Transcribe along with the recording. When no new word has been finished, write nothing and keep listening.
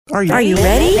Are you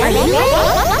ready?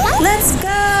 Let's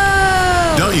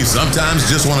go! Don't you sometimes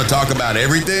just want to talk about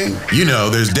everything? You know,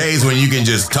 there's days when you can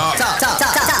just talk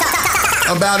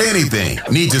about anything.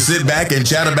 Need to sit back and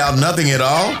chat about nothing at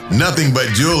all? Nothing But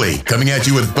Julie, coming at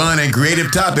you with fun and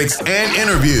creative topics and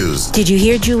interviews. Did you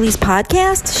hear Julie's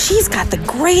podcast? She's got the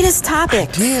greatest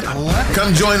topic.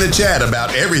 Come join the chat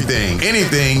about everything,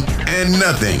 anything, and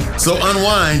nothing. So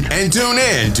unwind and tune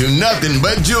in to Nothing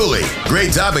But Julie.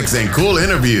 Great topics and cool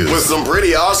interviews with some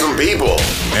pretty awesome people.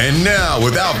 And now,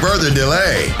 without further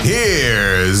delay,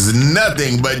 here's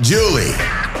Nothing But Julie.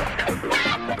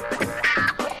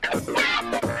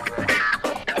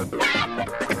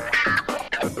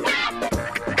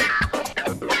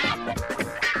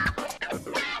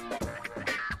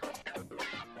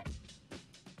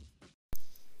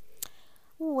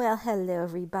 Well, hello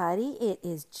everybody. It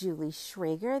is Julie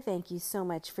Schrager. Thank you so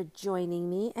much for joining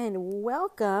me and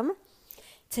welcome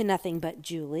to Nothing But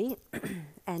Julie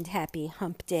and happy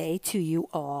hump day to you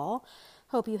all.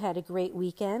 Hope you had a great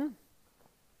weekend.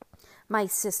 My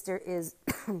sister is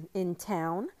in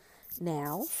town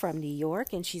now from New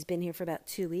York and she's been here for about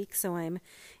 2 weeks, so I'm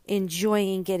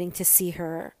enjoying getting to see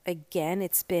her again.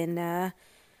 It's been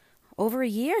over a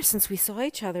year since we saw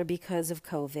each other because of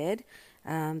COVID.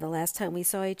 The last time we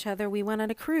saw each other, we went on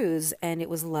a cruise, and it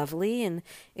was lovely, and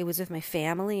it was with my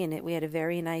family, and we had a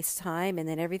very nice time, and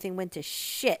then everything went to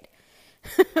shit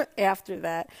after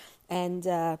that.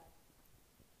 And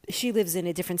she lives in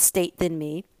a different state than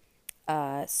me,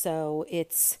 so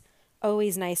it's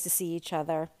always nice to see each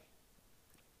other.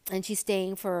 And she's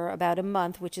staying for about a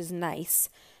month, which is nice.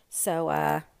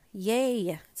 So,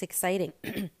 yay, it's exciting.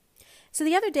 So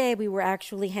the other day, we were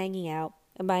actually hanging out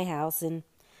at my house, and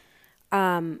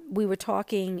we were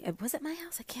talking, was it my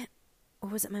house? Or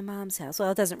was it my mom's house?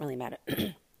 Well, it doesn't really matter.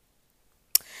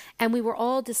 And we were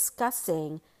all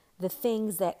discussing the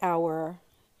things that our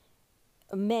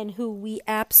men who we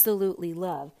absolutely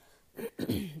love,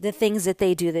 the things that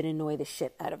they do that annoy the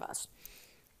shit out of us.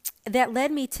 That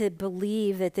led me to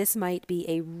believe that this might be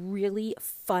a really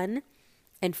fun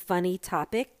and funny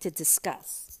topic to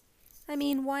discuss. I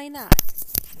mean, why not?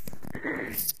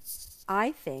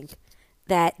 I think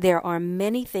that there are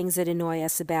many things that annoy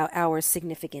us about our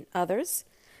significant others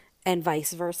and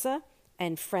vice versa,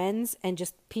 and friends and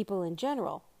just people in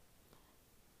general.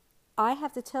 I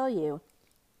have to tell you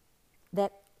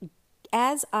that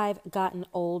as I've gotten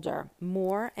older,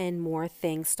 more and more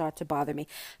things start to bother me.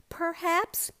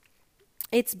 Perhaps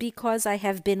it's because I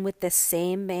have been with the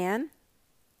same man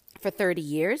for 30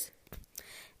 years.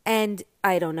 And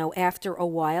I don't know, after a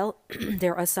while,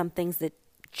 there are some things that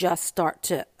just start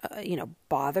to,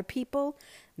 bother people.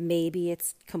 Maybe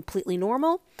it's completely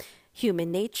normal,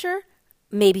 human nature.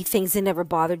 Maybe things that never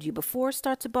bothered you before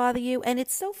start to bother you. And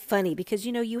it's so funny because,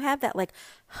 you have that like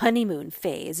honeymoon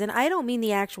phase. And I don't mean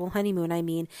the actual honeymoon. I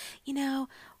mean,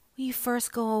 you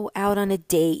first go out on a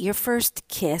date, your first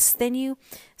kiss, then you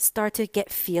start to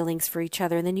get feelings for each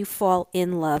other, and then you fall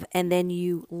in love, and then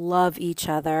you love each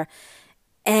other.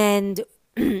 And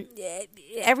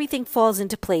everything falls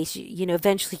into place.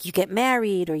 Eventually you get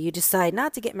married, or you decide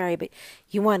not to get married, but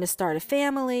you want to start a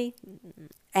family.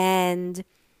 And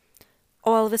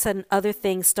all of a sudden other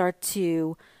things start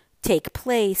to take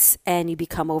place and you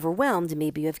become overwhelmed.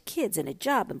 Maybe you have kids and a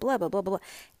job and blah, blah, blah, blah.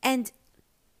 And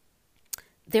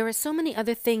there are so many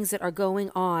other things that are going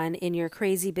on in your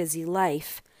crazy busy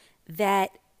life that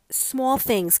small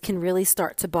things can really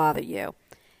start to bother you.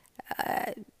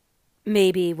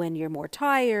 Maybe when you're more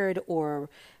tired or,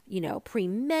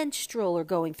 premenstrual or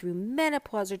going through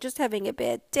menopause or just having a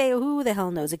bad day, or who the hell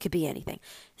knows, it could be anything.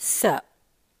 So,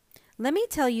 let me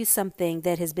tell you something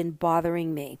that has been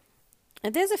bothering me.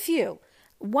 And there's a few.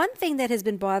 One thing that has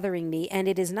been bothering me, and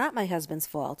it is not my husband's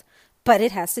fault, but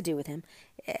it has to do with him.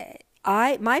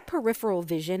 My peripheral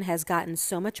vision has gotten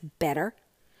so much better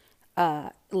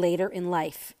later in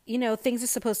life. Things are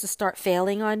supposed to start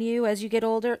failing on you as you get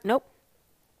older. Nope.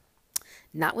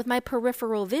 Not with my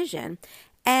peripheral vision.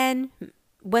 And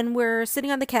when we're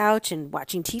sitting on the couch and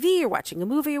watching TV or watching a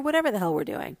movie or whatever the hell we're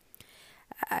doing,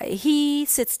 he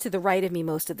sits to the right of me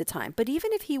most of the time. But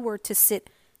even if he were to sit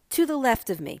to the left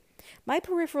of me, my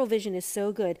peripheral vision is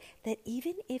so good that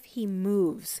even if he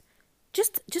moves,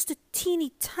 just a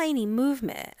teeny tiny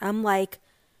movement, I'm like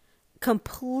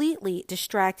completely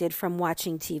distracted from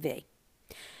watching TV.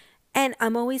 And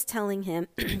I'm always telling him,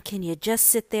 can you just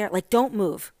sit there? Like, don't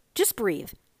move. Just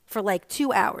breathe for like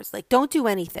 2 hours. Like, don't do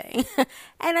anything.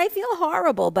 And I feel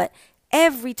horrible, but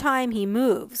every time he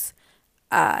moves,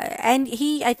 and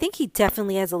I think he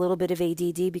definitely has a little bit of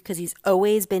ADD because he's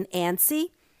always been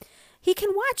antsy. He can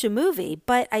watch a movie,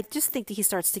 but I just think that he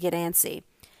starts to get antsy.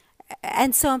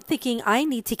 And so I'm thinking I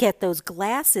need to get those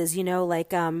glasses,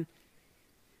 like I've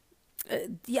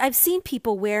seen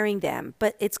people wearing them,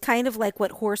 but it's kind of like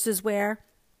what horses wear,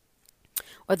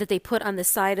 or that they put on the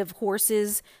side of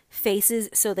horses' faces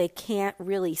so they can't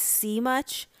really see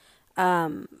much,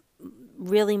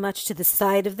 really much to the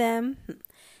side of them.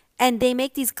 And they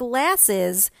make these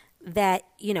glasses that,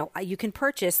 you can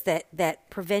purchase that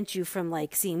prevent you from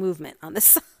like seeing movement on the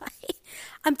side.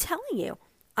 I'm telling you,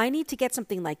 I need to get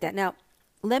something like that. Now,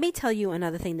 let me tell you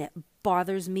another thing that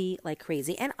bothers me like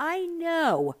crazy. And I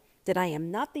know that I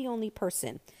am not the only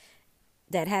person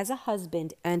that has a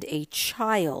husband and a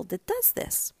child that does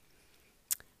this.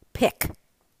 Pick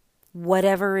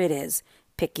whatever it is.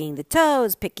 Picking the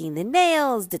toes, picking the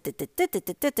nails.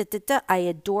 I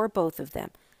adore both of them.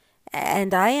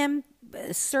 And I am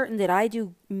certain that I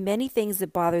do many things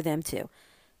that bother them too.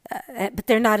 But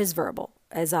they're not as verbal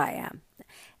as I am.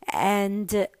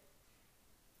 And it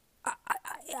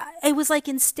was like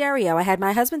in stereo. I had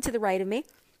my husband to the right of me.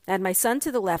 I had my son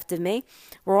to the left of me.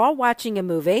 We're all watching a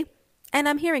movie. And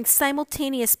I'm hearing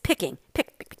simultaneous picking.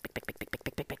 Pick, pick, pick, pick, pick, pick, pick,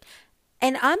 pick, pick, pick.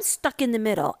 And I'm stuck in the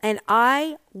middle. And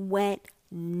I went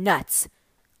nuts.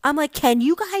 I'm like, can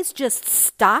you guys just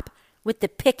stop with the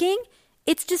picking?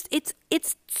 It's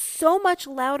so much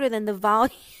louder than the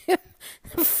volume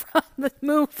from the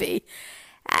movie.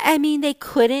 I mean, they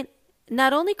couldn't,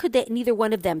 not only could they, neither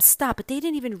one of them stop, but they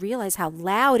didn't even realize how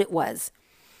loud it was.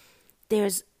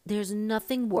 There's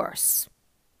nothing worse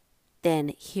than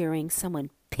hearing someone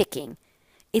picking.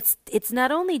 It's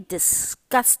not only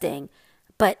disgusting,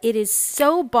 but it is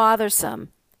so bothersome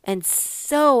and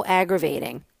so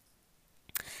aggravating.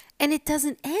 And it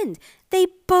doesn't end. They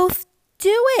both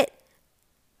do it.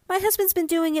 My husband's been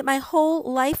doing it my whole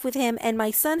life with him, and my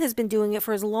son has been doing it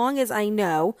for as long as I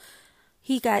know.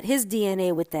 He got his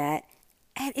DNA with that.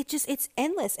 And it's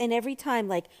endless. And every time,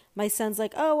 like, my son's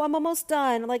like, oh, I'm almost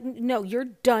done. I'm like, no, you're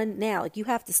done now. Like, you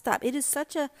have to stop. It is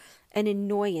such an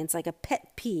annoyance, like a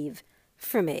pet peeve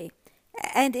for me.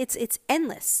 And it's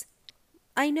endless.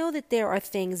 I know that there are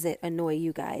things that annoy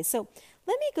you guys. So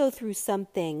let me go through some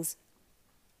things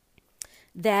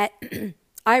that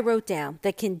I wrote down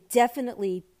that can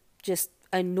definitely just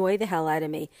annoy the hell out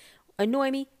of me. Annoy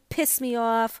me, piss me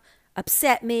off,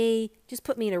 upset me, just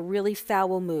put me in a really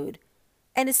foul mood.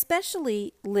 And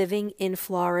especially living in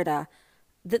Florida,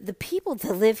 the people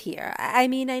that live here, I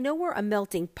mean, I know we're a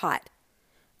melting pot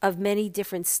of many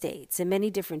different states and many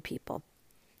different people.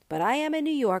 But I am a New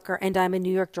Yorker and I'm a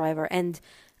New York driver. And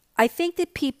I think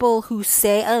that people who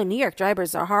say, oh, New York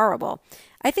drivers are horrible,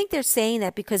 I think they're saying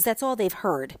that because that's all they've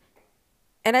heard.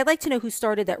 And I'd like to know who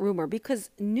started that rumor,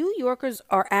 because New Yorkers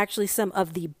are actually some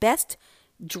of the best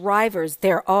drivers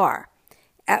there are.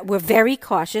 We're very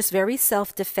cautious, very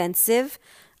self-defensive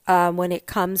when it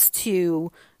comes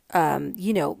to,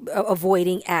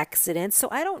 avoiding accidents. So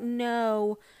I don't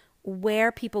know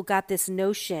where people got this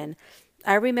notion.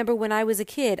 I remember when I was a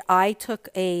kid, I took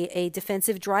a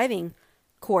defensive driving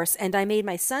course, and I made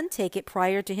my son take it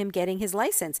prior to him getting his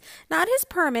license. Not his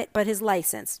permit, but his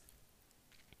license.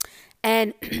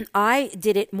 And I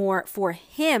did it more for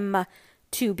him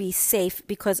to be safe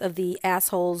because of the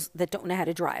assholes that don't know how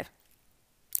to drive.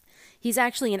 He's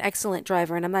actually an excellent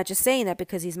driver, and I'm not just saying that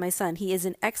because he's my son. He is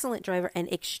an excellent driver and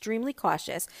extremely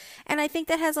cautious. And I think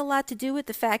that has a lot to do with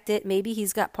the fact that maybe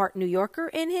he's got part New Yorker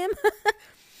in him.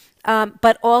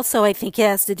 But also I think it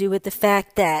has to do with the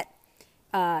fact that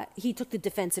he took the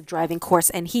defensive driving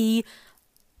course, and he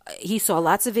saw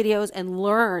lots of videos and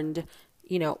learned,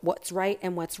 what's right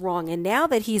and what's wrong. And now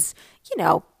that he's,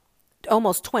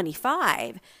 almost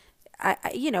 25,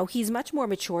 he's much more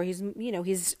mature. He's going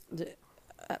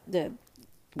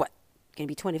to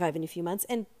be 25 in a few months,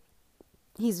 and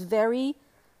he's very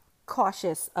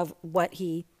cautious of of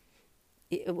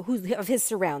his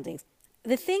surroundings.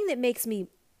 The thing that makes me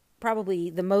probably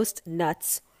the most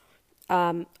nuts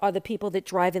are the people that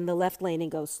drive in the left lane and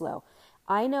go slow.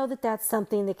 I know that that's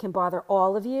something that can bother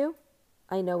all of you.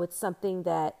 I know it's something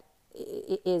that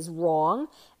is wrong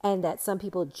and that some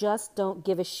people just don't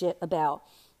give a shit about.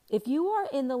 If you are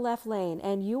in the left lane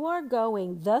and you are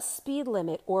going the speed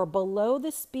limit or below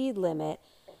the speed limit,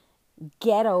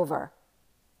 get over.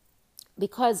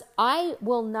 Because I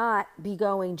will not be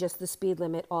going just the speed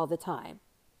limit all the time.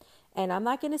 And I'm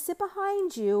not going to sit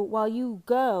behind you while you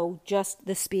go just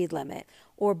the speed limit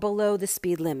or below the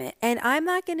speed limit. And I'm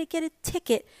not going to get a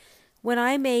ticket when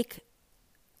I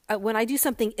do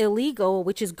something illegal,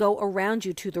 which is go around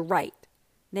you to the right.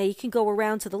 Now you can go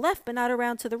around to the left, but not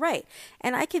around to the right.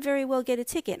 And I could very well get a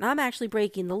ticket, and I'm actually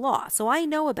breaking the law. So I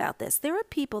know about this. There are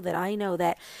people that I know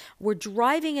that were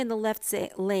driving in the left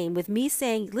lane with me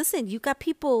saying, listen, you've got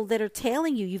people that are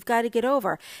tailing you. You've got to get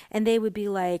over. And they would be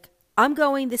like, I'm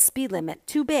going the speed limit.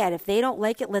 Too bad. If they don't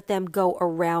like it, let them go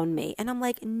around me. And I'm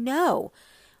like, no.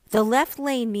 The left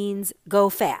lane means go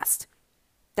fast.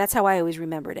 That's how I always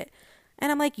remembered it.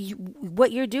 And I'm like,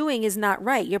 what you're doing is not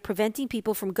right. You're preventing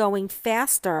people from going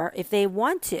faster if they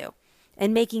want to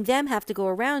and making them have to go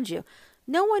around you.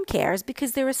 No one cares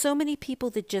because there are so many people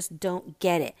that just don't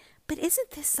get it. But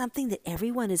isn't this something that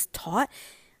everyone is taught?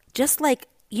 Just like,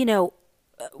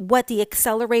 what the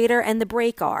accelerator and the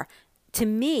brake are. To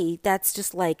me, that's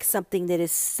just like something that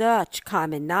is such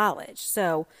common knowledge.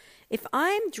 So if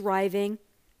I'm driving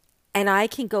and I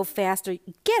can go faster,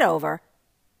 get over.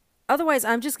 Otherwise,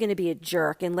 I'm just going to be a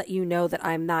jerk and let you know that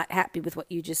I'm not happy with what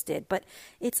you just did. But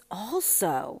it's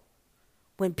also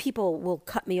when people will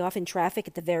cut me off in traffic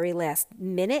at the very last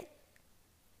minute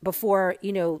before,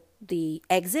 the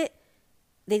exit,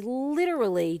 they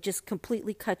literally just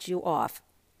completely cut you off.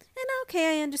 And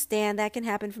okay, I understand that can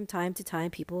happen from time to time.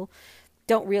 People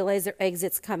don't realize their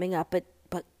exit's coming up. But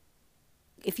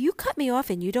if you cut me off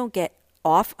and you don't get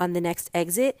off on the next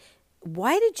exit,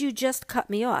 why did you just cut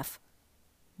me off?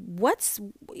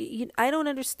 I don't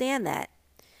understand that.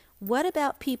 What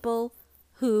about people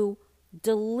who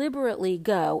deliberately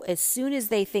go as soon as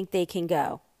they think they can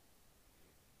go?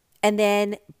 And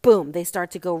then, boom, they start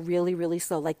to go really, really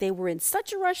slow. Like they were in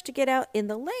such a rush to get out in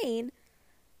the lane,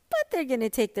 but they're going to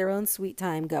take their own sweet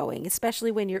time going,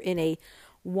 especially when you're in a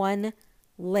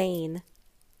one-lane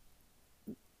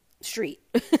street.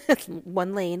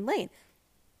 One-lane lane.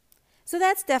 So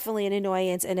that's definitely an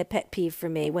annoyance and a pet peeve for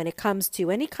me when it comes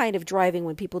to any kind of driving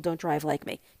when people don't drive like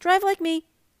me. Drive like me.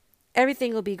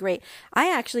 Everything will be great. I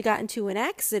actually got into an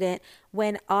accident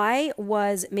when I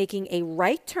was making a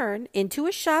right turn into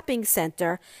a shopping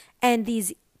center and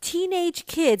these teenage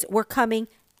kids were coming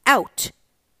out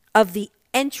of the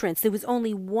entrance. There was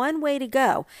only one way to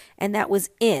go, and that was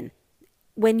in.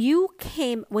 If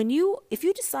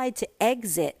you decide to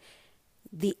exit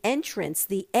the entrance,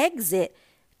 the exit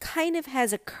kind of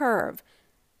has a curve.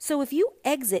 So if you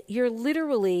exit, you're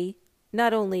literally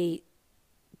not only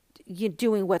you're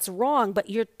doing what's wrong, but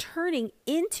you're turning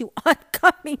into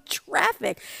oncoming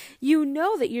traffic. You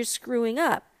know that you're screwing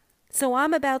up. So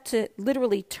I'm about to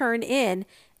literally turn in,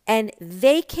 and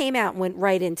they came out and went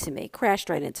right into me, crashed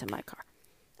right into my car.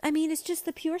 I mean, it's just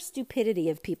the pure stupidity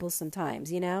of people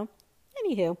sometimes,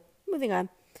 Anywho, moving on.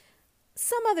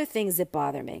 Some other things that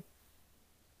bother me.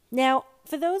 Now,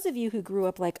 for those of you who grew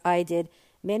up like I did,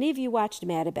 many of you watched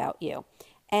Mad About You.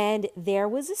 And there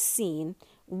was a scene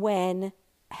when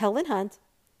Helen Hunt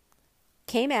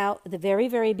came out at the very,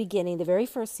 very beginning, the very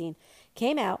first scene,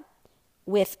 came out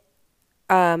with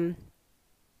a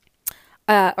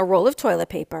roll of toilet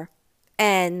paper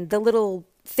and the little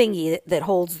thingy that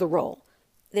holds the roll.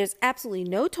 There's absolutely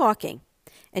no talking.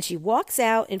 And she walks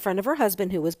out in front of her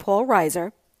husband, who was Paul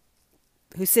Reiser,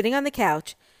 who's sitting on the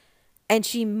couch, and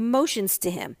she motions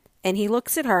to him. And he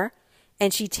looks at her,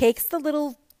 and she takes the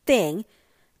little thing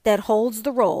that holds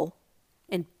the roll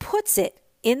and puts it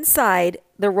inside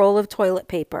the roll of toilet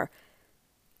paper.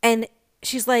 And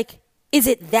she's like, is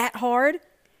it that hard?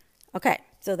 Okay,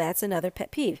 so that's another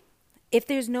pet peeve. If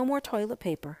there's no more toilet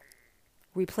paper,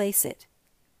 replace it.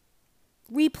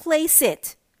 Replace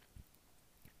it.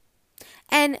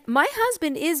 And my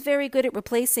husband is very good at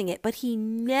replacing it, but he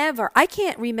never, I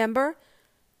can't remember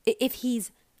if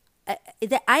he's,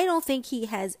 I don't think he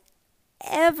has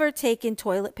ever taken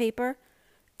toilet paper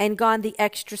and gone the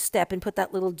extra step and put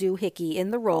that little doohickey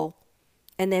in the roll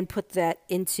and then put that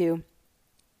into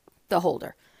the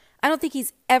holder. I don't think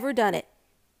he's ever done it.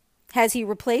 Has he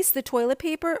replaced the toilet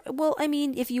paper? Well, I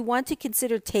mean, if you want to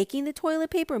consider taking the toilet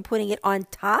paper and putting it on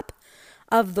top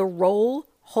of the roll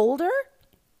holder,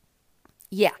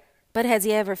 yeah. But has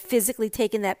he ever physically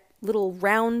taken that little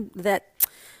round, that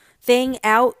thing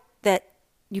out that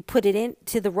you put it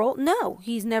into the roll? No,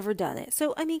 he's never done it.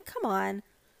 So, I mean, come on.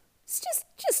 It's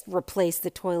just replace the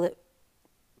toilet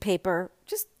paper.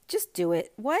 Just do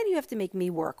it. Why do you have to make me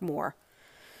work more?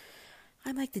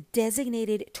 I'm like the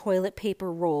designated toilet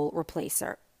paper roll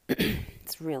replacer.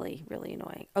 It's really, really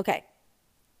annoying. Okay.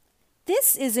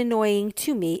 This is annoying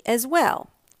to me as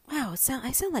well. Wow,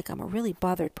 I sound like I'm a really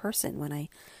bothered person when I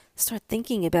start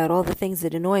thinking about all the things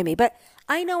that annoy me. But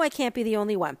I know I can't be the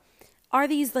only one. Are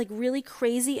these like really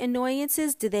crazy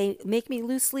annoyances? Do they make me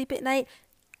lose sleep at night?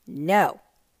 No.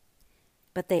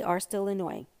 But they are still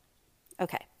annoying.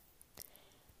 Okay.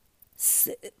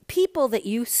 People that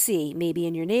you see maybe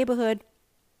in your neighborhood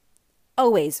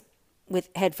always with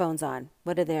headphones on.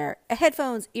 What are there?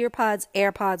 Headphones, earpods,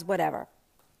 AirPods, whatever.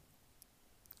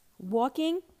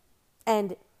 Walking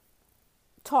and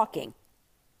talking,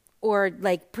 or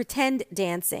like pretend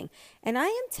dancing. And I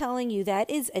am telling you, that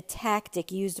is a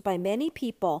tactic used by many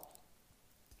people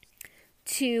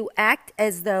to act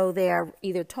as though they are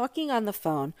either talking on the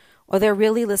phone or they're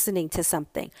really listening to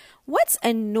something. What's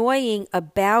annoying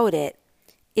about it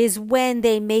is when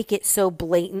they make it so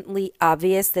blatantly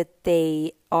obvious that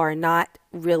they are not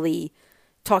really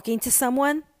talking to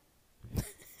someone.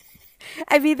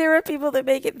 I mean, there are people that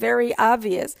make it very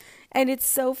obvious. And it's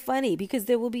so funny because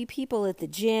there will be people at the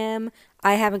gym.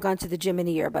 I haven't gone to the gym in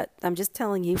a year, but I'm just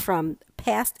telling you from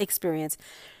past experience,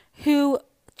 who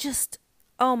just,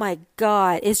 oh my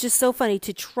God, it's just so funny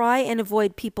to try and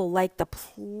avoid people like the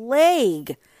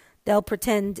plague. They'll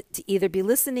pretend to either be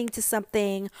listening to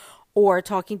something or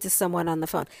talking to someone on the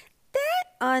phone. That,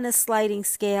 on a sliding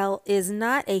scale, is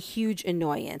not a huge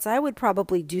annoyance. I would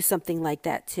probably do something like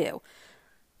that too.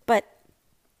 But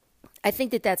I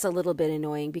think that that's a little bit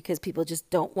annoying because people just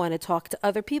don't want to talk to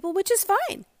other people, which is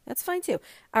fine. That's fine too.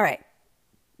 All right.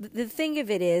 The thing of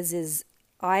it is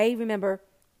I remember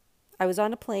I was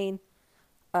on a plane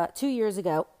 2 years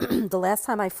ago, the last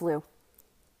time I flew,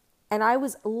 and I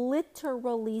was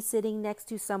literally sitting next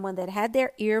to someone that had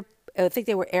their I think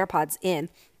they were AirPods in,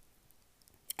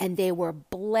 and they were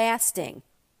blasting.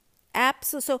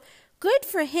 Absolutely. So good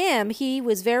for him. He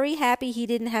was very happy he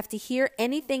didn't have to hear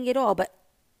anything at all. But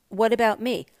what about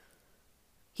me?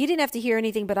 He didn't have to hear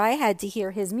anything, but I had to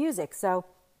hear his music. So,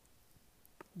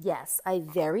 yes, I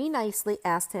very nicely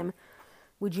asked him,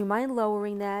 would you mind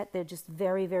lowering that? They're just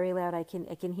very, very loud. I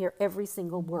can hear every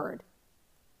single word.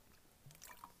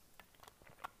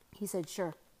 He said,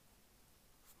 sure.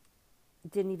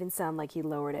 It didn't even sound like he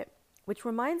lowered it, which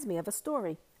reminds me of a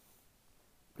story.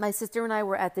 My sister and I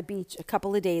were at the beach a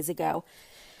couple of days ago,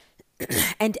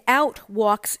 and out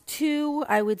walks two,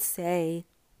 I would say,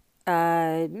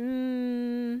 were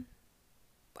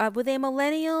they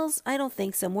millennials? I don't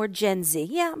think so. More Gen Z.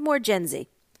 Yeah, more Gen Z.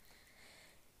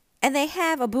 And they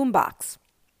have a boombox.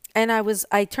 And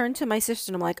I turned to my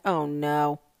sister and I'm like, oh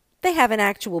no. They have an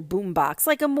actual boombox,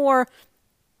 like a more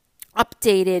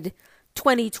updated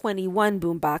 2021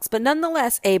 boombox, but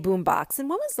nonetheless a boombox. And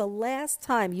when was the last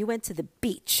time you went to the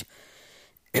beach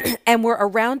and were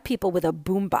around people with a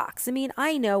boombox? I mean,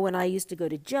 I know when I used to go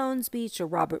to Jones Beach or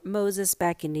Robert Moses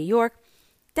back in New York,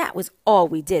 that was all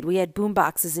we did. We had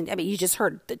boomboxes, and I mean, you just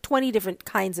heard the 20 different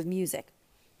kinds of music.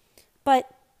 But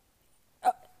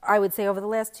I would say over the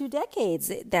last 2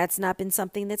 decades, that's not been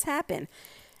something that's happened.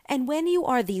 And when you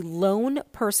are the lone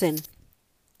person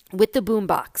with the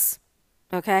boombox,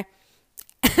 okay,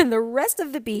 and the rest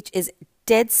of the beach is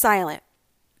dead silent,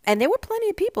 and there were plenty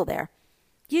of people there,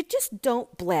 you just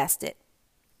don't blast it.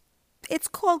 It's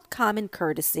called common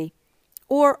courtesy.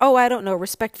 Or, I don't know,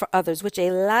 respect for others, which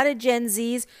a lot of Gen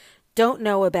Zs don't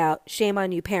know about. Shame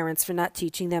on you parents for not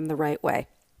teaching them the right way.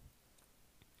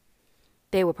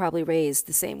 They were probably raised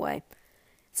the same way.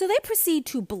 So they proceed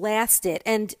to blast it.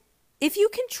 And if you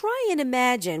can try and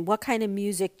imagine what kind of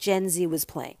music Gen Z was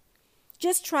playing,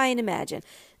 just try and imagine.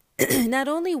 Not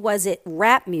only was it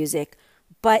rap music,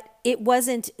 but it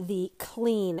wasn't the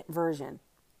clean version.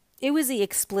 It was the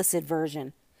explicit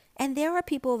version. And there are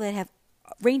people that have,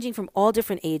 ranging from all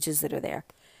different ages, that are there.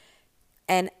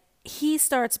 And he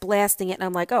starts blasting it, and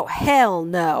I'm like, oh, hell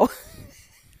no.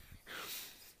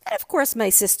 And of course, my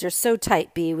sister, so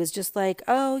tight B, was just like,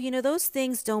 oh, those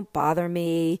things don't bother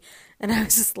me. And I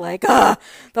was just like, the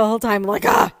whole time, I'm like,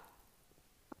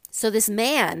 So this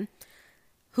man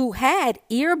who had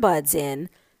earbuds in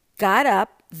got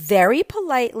up very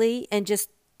politely and just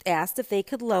asked if they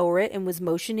could lower it and was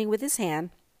motioning with his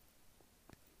hand.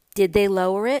 Did they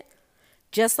lower it?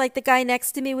 Just like the guy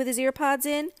next to me with his earpods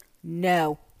in?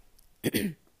 No.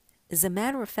 As a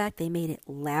matter of fact, they made it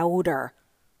louder.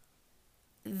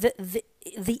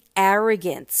 The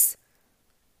arrogance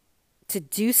to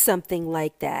do something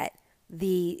like that,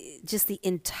 the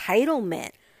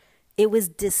entitlement, it was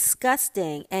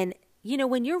disgusting. And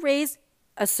when you're raised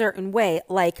a certain way,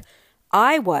 like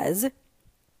I was,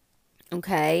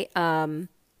 okay,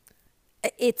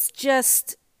 it's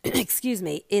just, excuse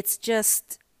me, it's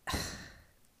just,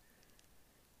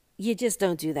 you just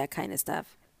don't do that kind of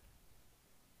stuff.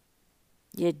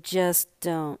 You just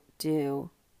don't do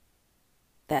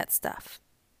that stuff.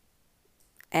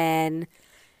 And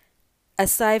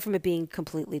aside from it being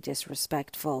completely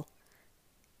disrespectful,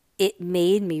 it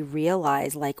made me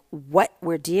realize what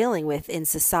we're dealing with in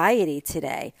society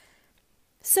today.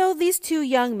 So these two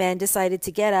young men decided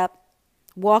to get up,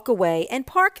 walk away, and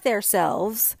park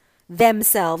themselves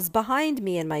themselves behind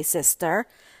me and my sister,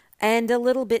 and a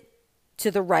little bit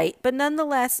to the right, but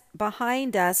nonetheless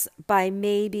behind us by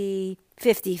maybe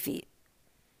 50 feet.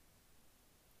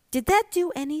 Did that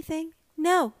do anything?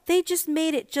 No, they just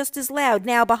made it just as loud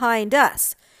now behind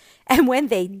us. And when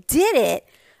they did it,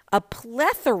 a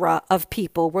plethora of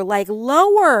people were like,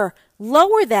 lower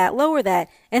that.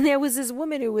 And there was this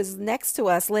woman who was next to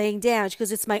us laying down. She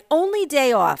goes, it's my only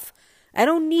day off. I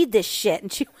don't need this shit.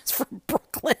 And she was from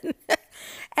Brooklyn.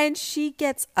 And she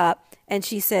gets up and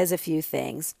she says a few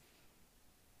things.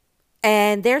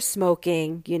 And they're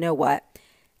smoking, you know what.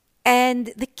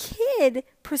 And the kid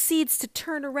proceeds to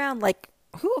turn around like,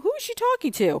 who is she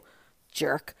talking to?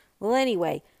 Jerk. Well,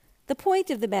 anyway, the point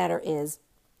of the matter is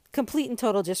complete and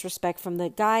total disrespect from the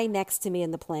guy next to me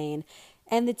in the plane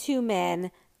and the two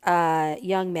men,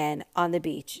 young men on the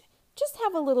beach. Just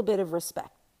have a little bit of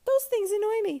respect. Those things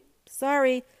annoy me.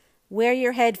 Sorry. Wear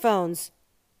your headphones.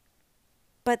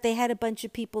 But they had a bunch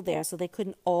of people there, so they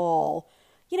couldn't all.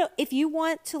 You know, if you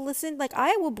want to listen, like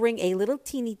I will bring a little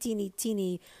teeny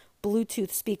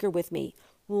Bluetooth speaker with me,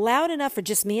 loud enough for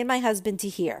just me and my husband to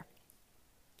hear.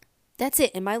 That's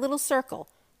it, in my little circle.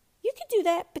 You can do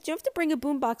that, but you have to bring a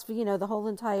boombox for, the whole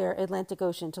entire Atlantic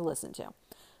Ocean to listen to.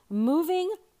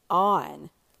 Moving on.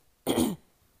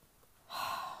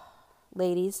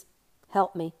 Ladies,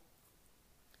 help me.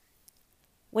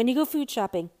 When you go food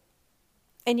shopping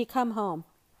and you come home,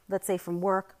 let's say from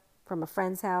work, from a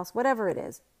friend's house, whatever it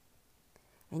is,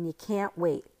 and you can't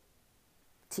wait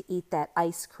to eat that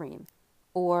ice cream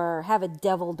or have a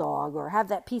devil dog or have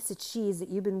that piece of cheese that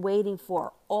you've been waiting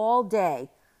for all day.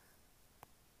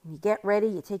 You get ready,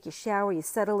 you take your shower, you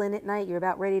settle in at night, you're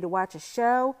about ready to watch a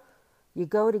show. You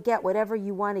go to get whatever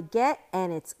you want to get,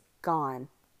 and it's gone.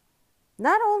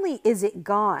 Not only is it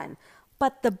gone,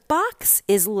 but the box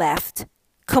is left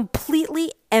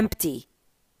completely empty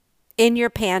in your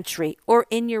pantry or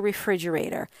in your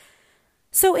refrigerator.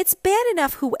 So it's bad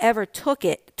enough whoever took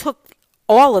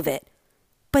all of it,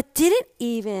 but didn't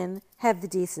even have the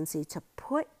decency to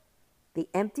put the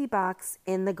empty box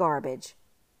in the garbage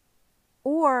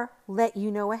or let you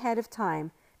know ahead of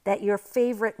time that your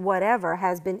favorite whatever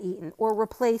has been eaten or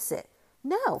replace it.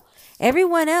 No.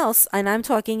 Everyone else, and I'm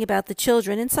talking about the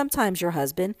children and sometimes your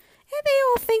husband, and they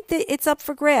all think that it's up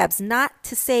for grabs, not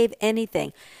to save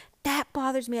anything. That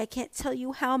bothers me. I can't tell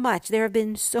you how much. There have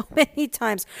been so many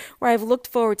times where I've looked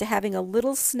forward to having a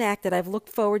little snack that I've looked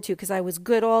forward to because I was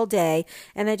good all day,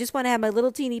 and I just want to have my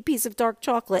little teeny piece of dark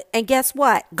chocolate, and guess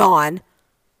what? Gone.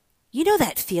 You know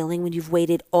that feeling when you've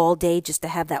waited all day just to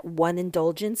have that one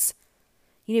indulgence?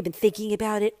 You've been thinking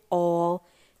about it all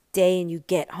day, and you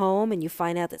get home and you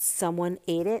find out that someone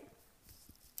ate it?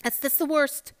 That's the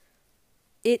worst.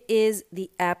 It is the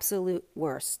absolute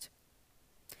worst.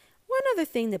 One other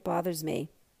thing that bothers me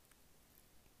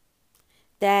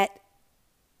that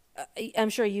I'm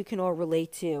sure you can all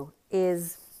relate to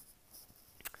is,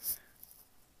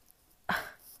 all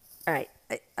right,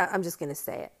 I'm just going to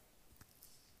say it.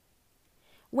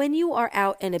 When you are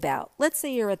out and about, let's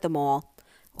say you're at the mall,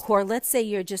 or let's say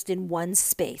you're just in one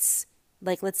space.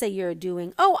 Like let's say you're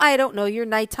doing, you're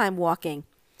nighttime walking.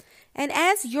 And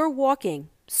as you're walking,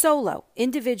 solo,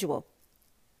 individual,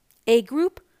 a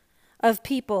group of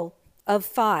people of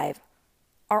 5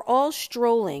 are all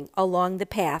strolling along the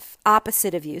path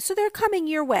opposite of you. So they're coming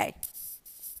your way.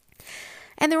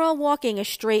 And they're all walking a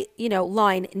straight,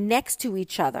 line next to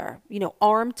each other,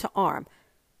 arm to arm.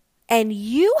 And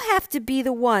you have to be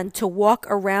the one to walk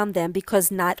around them because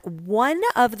not one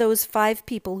of those 5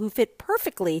 people who fit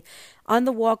perfectly on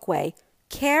the walkway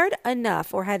cared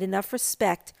enough or had enough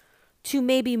respect to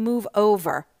maybe move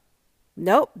over.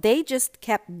 Nope, they just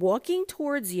kept walking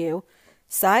towards you,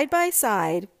 side by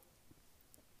side,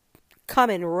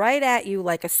 coming right at you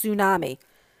like a tsunami.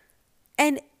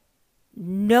 And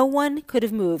no one could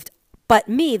have moved but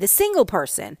me, the single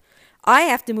person. I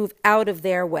have to move out of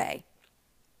their way.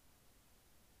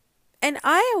 And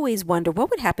I always wonder, what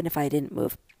would happen if I didn't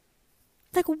move?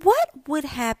 Like, what would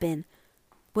happen?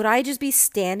 Would I just be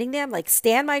standing there, like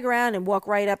stand my ground and walk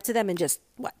right up to them and just,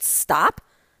 stop?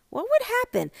 What would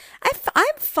happen?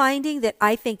 I'm finding that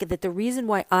I think that the reason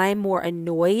why I'm more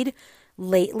annoyed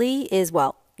lately is,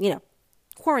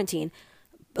 quarantine,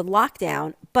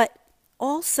 lockdown, but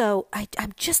also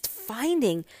I'm just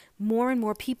finding more and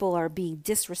more people are being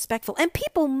disrespectful. And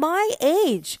people my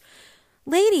age,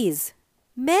 ladies,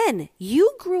 men,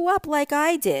 you grew up like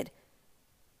I did.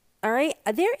 All right?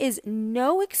 There is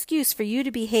no excuse for you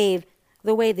to behave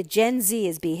the way the Gen Z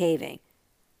is behaving.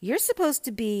 You're supposed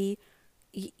to be,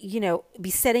 be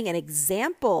setting an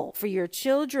example for your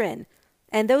children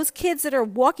And those kids that are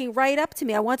walking right up to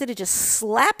me, I wanted to just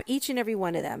slap each and every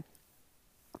one of them.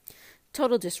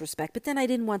 Total disrespect. But then I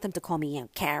didn't want them to call me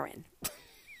Aunt Karen.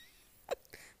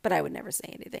 But I would never say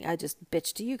anything. I just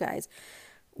bitch to you guys.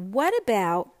 What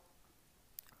about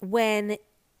when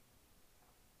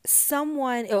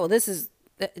someone, this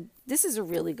is a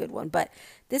really good one, but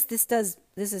this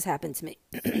has happened to me.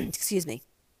 Excuse me.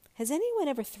 Has anyone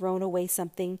ever thrown away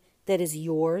something that is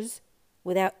yours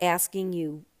without asking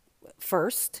you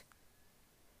first?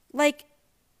 Like,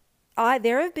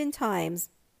 there have been times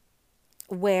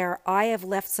where I have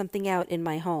left something out in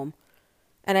my home,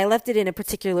 and I left it in a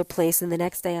particular place, and the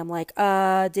next day I'm like,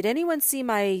 did anyone see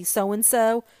my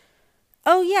so-and-so?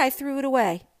 Oh, yeah, I threw it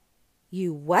away.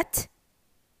 You what?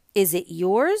 Is it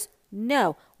yours?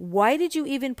 No. Why did you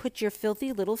even put your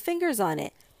filthy little fingers on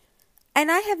it? And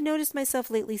I have noticed myself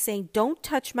lately saying, don't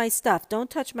touch my stuff. Don't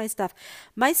touch my stuff.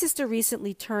 My sister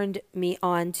recently turned me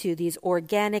on to these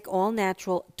organic,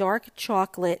 all-natural, dark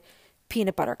chocolate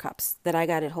peanut butter cups that I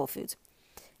got at Whole Foods.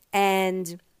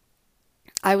 And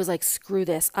I was like, screw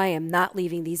this. I am not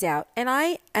leaving these out. And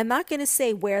I am not going to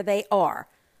say where they are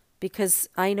because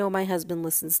I know my husband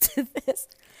listens to this.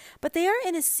 But they are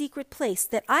in a secret place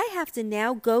that I have to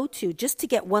now go to just to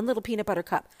get one little peanut butter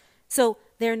cup. So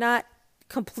they're not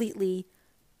completely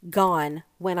gone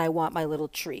when I want my little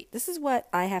treat. This is what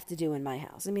I have to do in my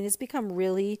house. I mean, it's become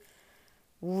really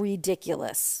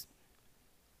ridiculous.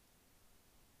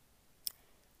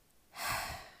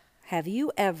 Have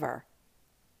you ever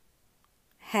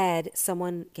had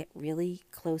someone get really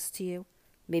close to you?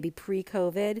 Maybe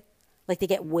pre-COVID? Like they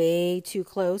get way too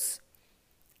close?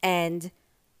 And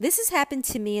this has happened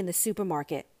to me in the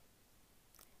supermarket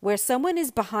where someone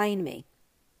is behind me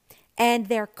and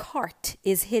their cart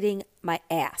is hitting my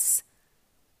ass.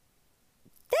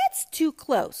 That's too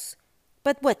close.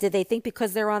 But what, did they think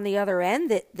because they're on the other end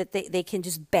that they can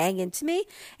just bang into me?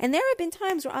 And there have been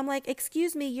times where I'm like,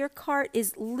 excuse me, your cart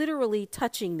is literally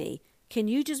touching me. Can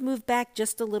you just move back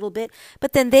just a little bit?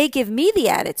 But then they give me the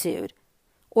attitude.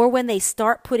 Or when they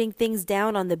start putting things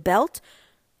down on the belt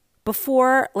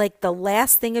before like the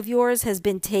last thing of yours has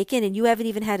been taken and you haven't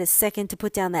even had a second to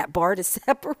put down that bar to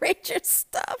separate your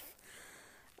stuff.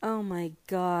 Oh my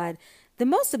God. The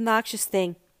most obnoxious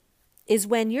thing is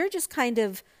when you're just kind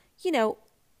of,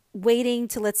 waiting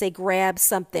to, let's say, grab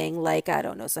something like, I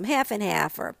don't know, some half and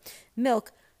half or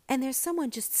milk, and there's someone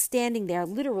just standing there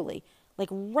literally, like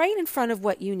right in front of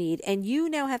what you need, and you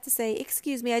now have to say,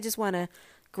 excuse me, I just want to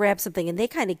grab something, and they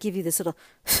kind of give you this little,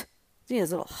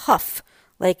 this little huff,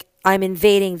 like I'm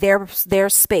invading their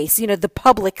space, the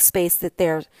public space that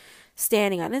they're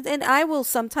standing on. And I will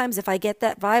sometimes, if I get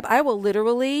that vibe, I will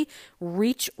literally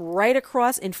reach right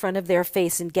across in front of their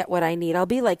face and get what I need. I'll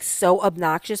be like so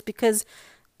obnoxious because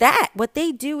what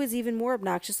they do is even more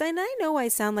obnoxious. And I know I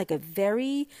sound like a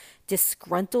very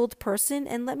disgruntled person.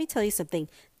 And let me tell you something.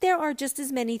 There are just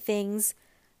as many things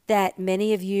that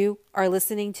many of you are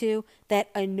listening to that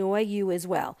annoy you as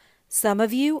well. Some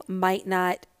of you might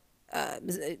not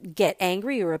get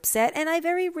angry or upset, and I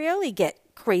very rarely get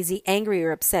crazy angry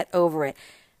or upset over it.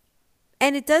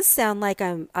 And it does sound like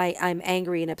I'm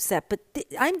angry and upset, but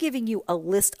I'm giving you a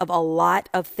list of a lot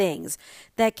of things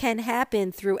that can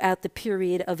happen throughout the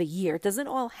period of a year. It doesn't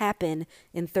all happen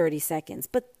in 30 seconds,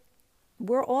 but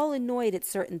we're all annoyed at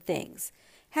certain things.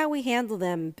 How we handle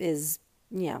them is,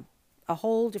 a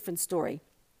whole different story.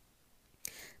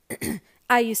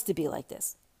 I used to be like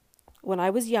this. When I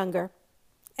was younger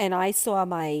and I saw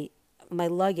my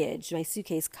luggage, my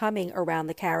suitcase coming around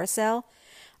the carousel,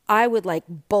 I would like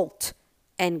bolt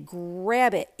and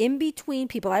grab it in between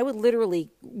people. I would literally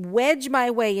wedge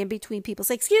my way in between people,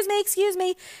 say, excuse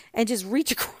me, and just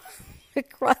reach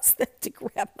across them to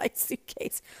grab my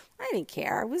suitcase. I didn't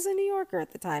care. I was a New Yorker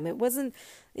at the time.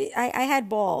 I had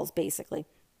balls, basically.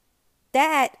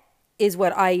 That is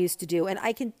what I used to do. And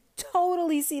I can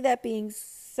totally see that being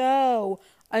so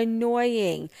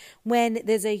annoying when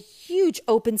there's a huge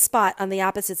open spot on the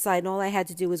opposite side and all I had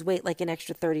to do was wait like an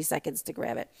extra 30 seconds to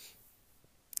grab it.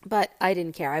 But I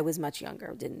didn't care. I was much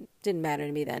younger. Didn't matter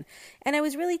to me then. And I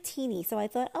was really teeny, so I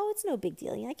thought, it's no big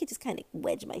deal. I could just kind of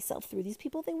wedge myself through these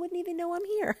people. They wouldn't even know I'm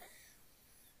here.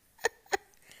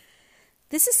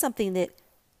 This is something that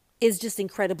is just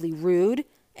incredibly rude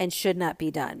and should not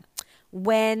be done.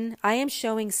 When I am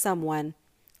showing someone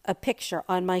a picture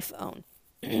on my phone,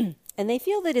 and they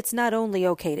feel that it's not only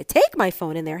okay to take my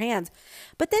phone in their hands,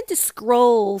 but then to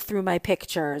scroll through my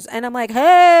pictures. And I'm like,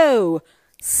 oh,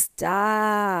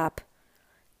 stop.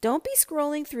 Don't be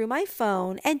scrolling through my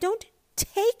phone and don't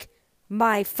take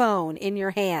my phone in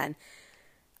your hand.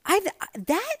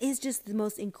 That is just the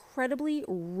most incredibly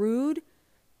rude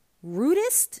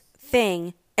rudest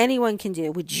thing anyone can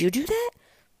do. Would you do that?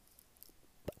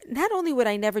 Not only would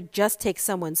I never just take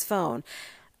someone's phone,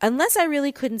 unless I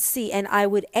really couldn't see, and I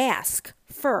would ask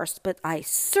first, but I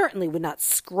certainly would not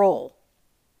scroll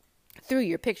through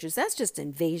your pictures. That's just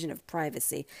invasion of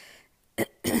privacy.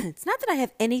 It's not that I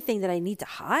have anything that I need to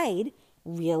hide,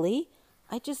 really.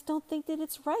 I just don't think that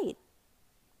it's right.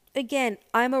 Again,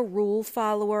 I'm a rule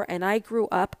follower, and I grew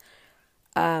up,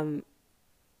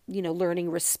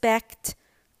 learning respect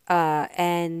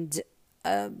and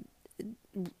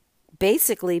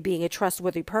basically being a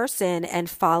trustworthy person and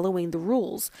following the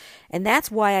rules. And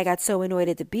that's why I got so annoyed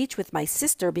at the beach with my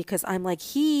sister, because I'm like,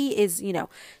 he is,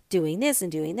 doing this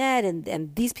and doing that.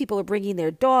 And these people are bringing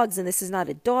their dogs, and this is not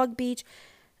a dog beach.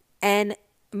 And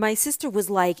my sister was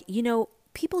like,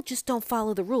 people just don't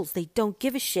follow the rules. They don't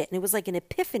give a shit. And it was like an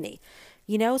epiphany.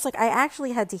 It's like I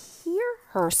actually had to hear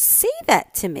her say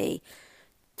that to me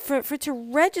for to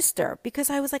register, because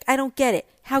I was like, I don't get it.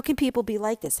 How can people be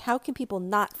like this? How can people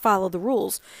not follow the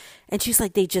rules? And she's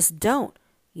like, they just don't.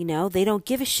 They don't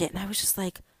give a shit. And I was just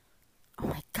like, oh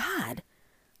my God.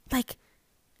 Like,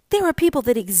 there are people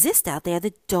that exist out there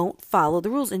that don't follow the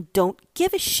rules and don't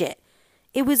give a shit.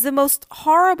 It was the most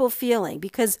horrible feeling,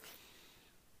 because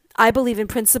I believe in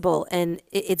principle, and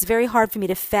it's very hard for me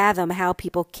to fathom how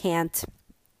people can't,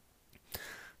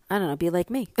 I don't know, be like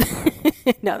me.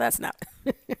 No, that's not.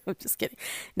 I'm just kidding.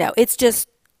 No, it's just,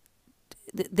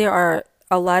 there are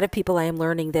a lot of people I am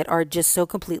learning that are just so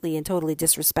completely and totally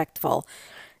disrespectful,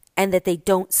 and that they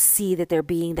don't see that they're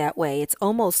being that way. It's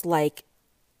almost like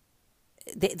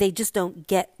they just don't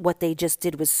get what they just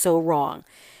did was so wrong.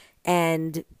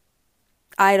 And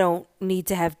I don't need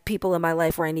to have people in my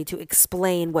life where I need to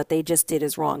explain what they just did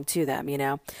is wrong to them,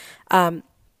 All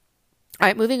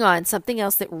right, moving on. Something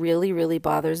else that really, really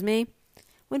bothers me: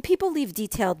 when people leave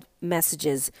detailed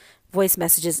messages, voice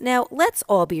messages. Now, let's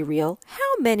all be real.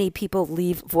 How many people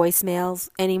leave voicemails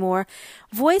anymore?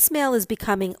 Voicemail is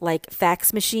becoming like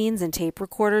fax machines and tape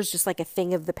recorders, just like a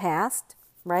thing of the past,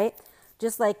 right?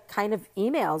 Just like kind of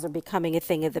emails are becoming a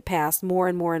thing of the past more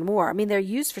and more and more. I mean, they're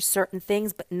used for certain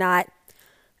things, but not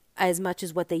as much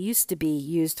as what they used to be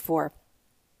used for.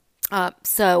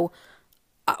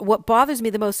 What bothers me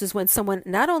the most is when someone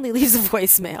not only leaves a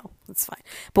voicemail, that's fine,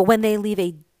 but when they leave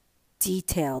a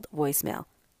detailed voicemail,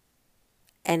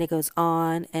 and it goes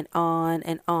on and on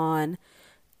and on,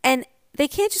 and they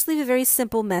can't just leave a very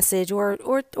simple message or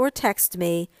text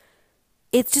me.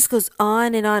 It just goes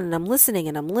on, and I'm listening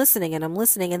and I'm listening and I'm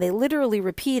listening, and they literally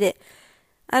repeat it.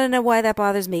 I don't know why that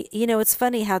bothers me. It's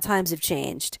funny how times have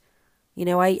changed.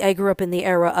 I grew up in the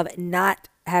era of not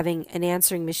having an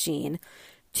answering machine,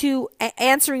 to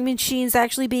answering machines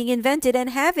actually being invented and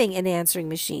having an answering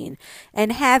machine,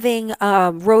 and having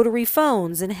rotary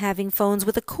phones, and having phones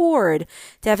with a cord,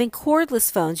 to having cordless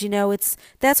phones.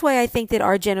 That's why I think that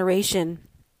our generation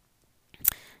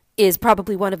is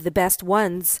probably one of the best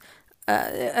ones,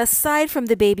 aside from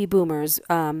the baby boomers,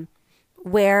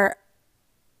 where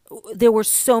there were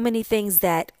so many things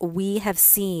that we have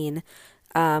seen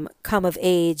come of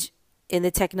age in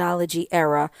the technology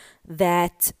era,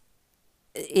 that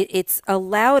it's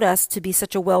allowed us to be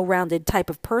such a well-rounded type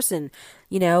of person,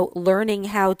 learning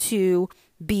how to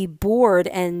be bored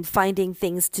and finding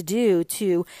things to do,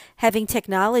 to having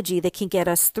technology that can get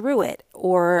us through it,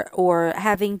 or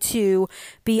having to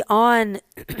be on,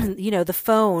 the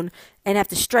phone and have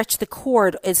to stretch the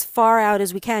cord as far out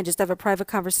as we can, just have a private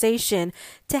conversation,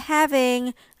 to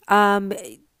having,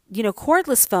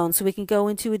 cordless phones so we can go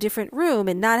into a different room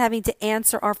and not having to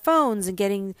answer our phones and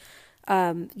getting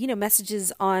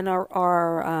messages on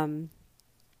our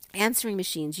answering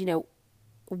machines.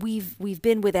 We've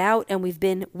been without and we've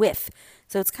been with.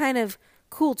 So it's kind of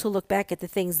cool to look back at the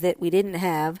things that we didn't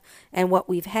have and what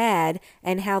we've had,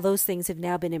 and how those things have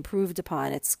now been improved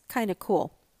upon. It's kind of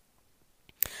cool.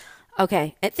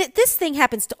 Okay, this thing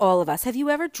happens to all of us. Have you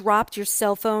ever dropped your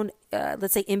cell phone,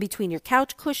 let's say in between your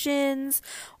couch cushions,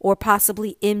 or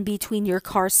possibly in between your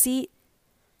car seat?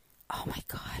 Oh my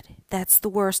God, that's the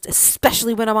worst,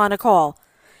 especially when I'm on a call.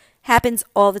 Happens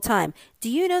all the time. Do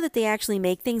you know that they actually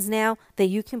make things now that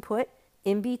you can put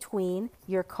in between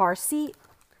your car seat,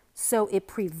 so it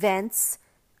prevents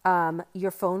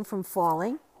your phone from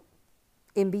falling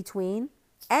in between?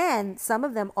 And some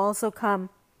of them also come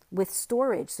with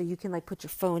storage, so you can put your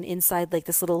phone inside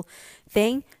this little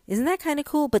thing. Isn't that kind of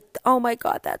cool? But oh my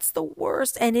God, that's the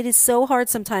worst. And it is so hard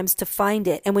sometimes to find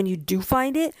it. And when you do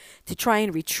find it, to try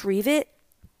and retrieve it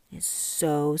is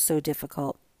so, so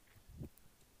difficult.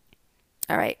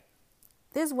 All right.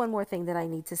 There's one more thing that I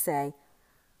need to say.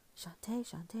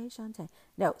 Shantae.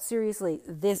 No, seriously,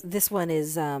 this one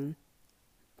is,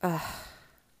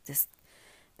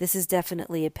 This is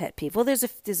definitely a pet peeve. Well, there's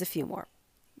a few more.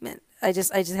 Man, I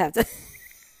just have to.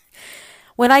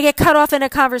 When I get cut off in a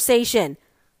conversation,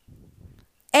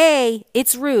 A,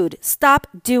 it's rude. Stop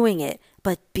doing it.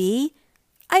 But B,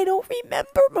 I don't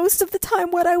remember most of the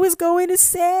time what I was going to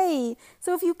say.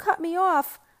 So if you cut me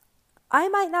off, I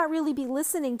might not really be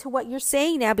listening to what you're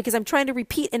saying now because I'm trying to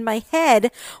repeat in my head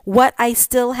what I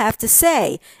still have to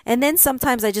say. And then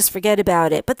sometimes I just forget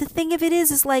about it. But the thing of it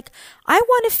is like, I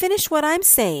want to finish what I'm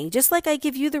saying, just like I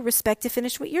give you the respect to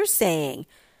finish what you're saying.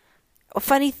 A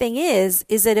funny thing is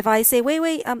that if I say,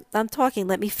 wait, I'm talking,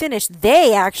 let me finish,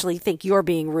 they actually think you're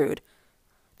being rude.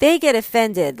 They get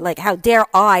offended, like, how dare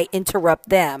I interrupt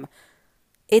them?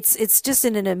 It's just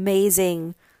an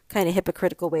amazing kind of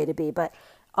hypocritical way to be. But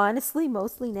honestly,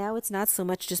 mostly now it's not so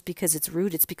much just because it's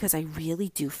rude. It's because I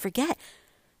really do forget.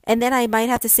 And then I might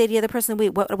have to say to the other person, wait,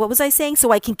 what was I saying?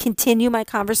 So I can continue my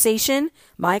conversation.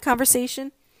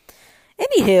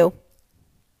 Anywho,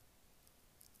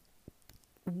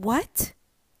 what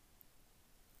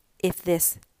if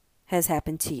this has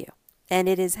happened to you? And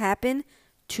it has happened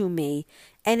to me.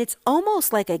 And it's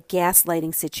almost like a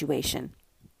gaslighting situation.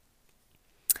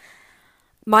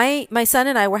 My son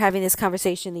and I were having this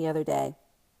conversation the other day.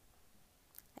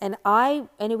 And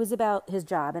it was about his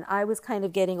job, and I was kind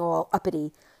of getting all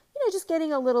uppity, just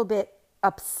getting a little bit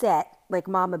upset, like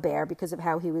Mama Bear, because of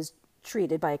how he was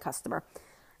treated by a customer.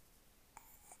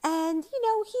 And,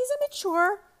 he's a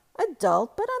mature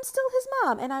adult, but I'm still his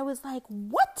mom. And I was like,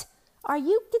 what are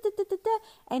you?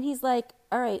 And he's like,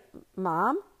 all right,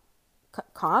 Mom,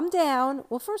 calm down.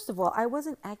 Well, first of all, I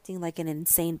wasn't acting like an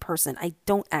insane person. I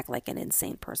don't act like an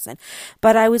insane person.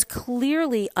 But I was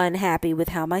clearly unhappy with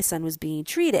how my son was being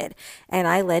treated. And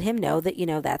I let him know that,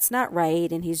 that's not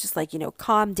right. And he's just like,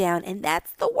 calm down. And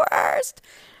that's the worst.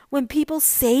 When people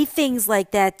say things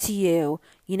like that to you,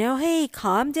 hey,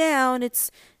 calm down.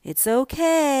 It's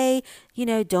okay.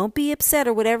 Don't be upset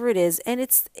or whatever it is. And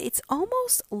it's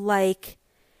almost like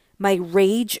my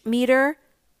rage meter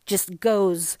just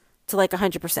goes to like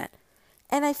 100%.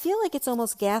 And I feel like it's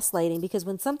almost gaslighting because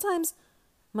when sometimes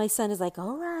my son is like,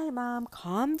 all right, Mom,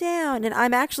 calm down. And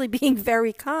I'm actually being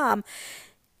very calm.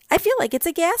 I feel like it's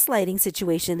a gaslighting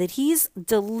situation that he's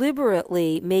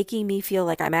deliberately making me feel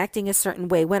like I'm acting a certain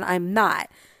way when I'm not.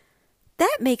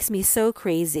 That makes me so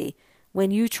crazy when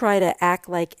you try to act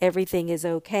like everything is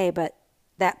okay, but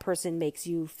that person makes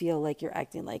you feel like you're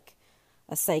acting like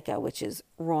a psycho, which is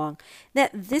wrong. Now,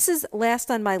 this is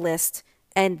last on my list.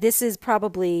 And this is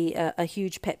probably a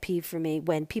huge pet peeve for me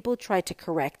when people try to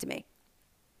correct me.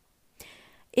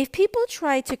 If people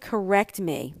try to correct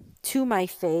me to my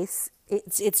face,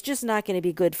 it's just not going to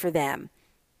be good for them.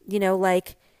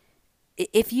 Like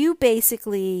if you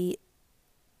basically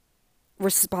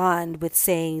respond with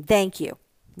saying thank you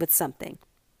with something,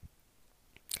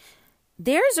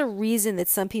 there's a reason that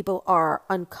some people are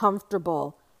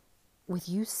uncomfortable with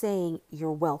you saying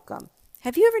you're welcome.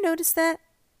 Have you ever noticed that?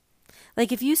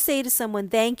 Like if you say to someone,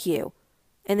 thank you,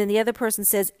 and then the other person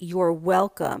says, you're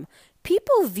welcome,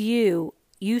 people view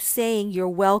you saying you're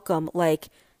welcome like,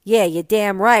 yeah, you're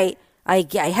damn right, I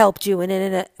helped you.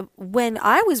 And when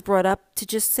I was brought up to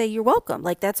just say you're welcome,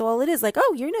 like that's all it is. Like,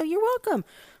 oh, you're welcome.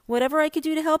 Whatever I could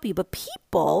do to help you. But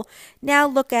people now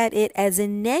look at it as a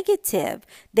negative.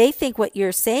 They think what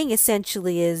you're saying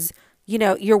essentially is,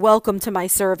 you're welcome to my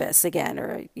service again,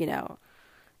 or,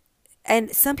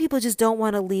 And some people just don't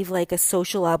want to leave like a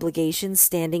social obligation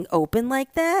standing open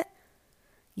like that.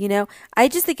 I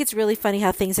just think it's really funny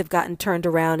how things have gotten turned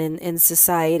around in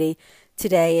society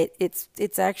today.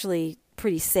 It's actually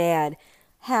pretty sad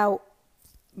how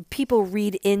people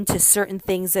read into certain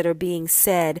things that are being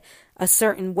said a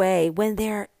certain way when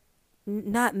they're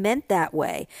not meant that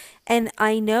way. And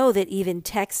I know that even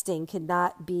texting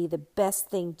cannot be the best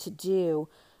thing to do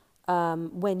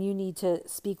when you need to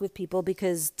speak with people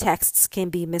because texts can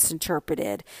be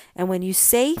misinterpreted. And when you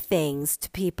say things to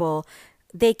people,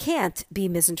 they can't be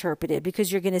misinterpreted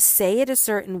because you're going to say it a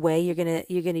certain way. You're going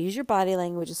to use your body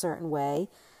language a certain way.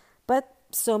 But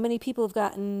so many people have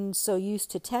gotten so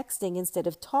used to texting instead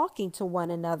of talking to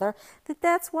one another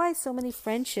that's why so many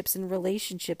friendships and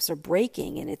relationships are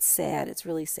breaking. And it's sad. It's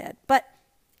really sad. But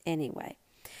anyway.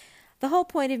 The whole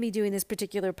point of me doing this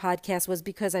particular podcast was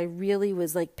because I really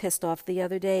was like pissed off the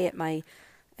other day at my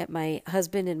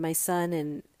husband and my son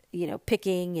and,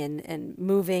 picking and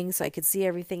moving so I could see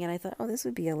everything. And I thought, oh, this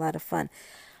would be a lot of fun.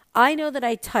 I know that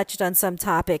I touched on some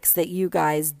topics that you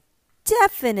guys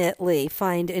definitely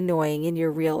find annoying in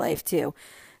your real life too.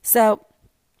 So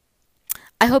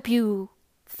I hope you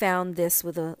found this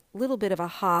with a little bit of a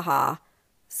ha-ha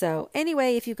So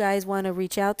anyway, if you guys want to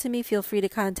reach out to me, feel free to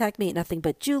contact me at Nothing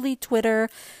But Julie, Twitter,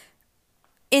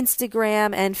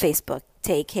 Instagram, and Facebook.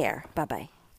 Take care. Bye-bye.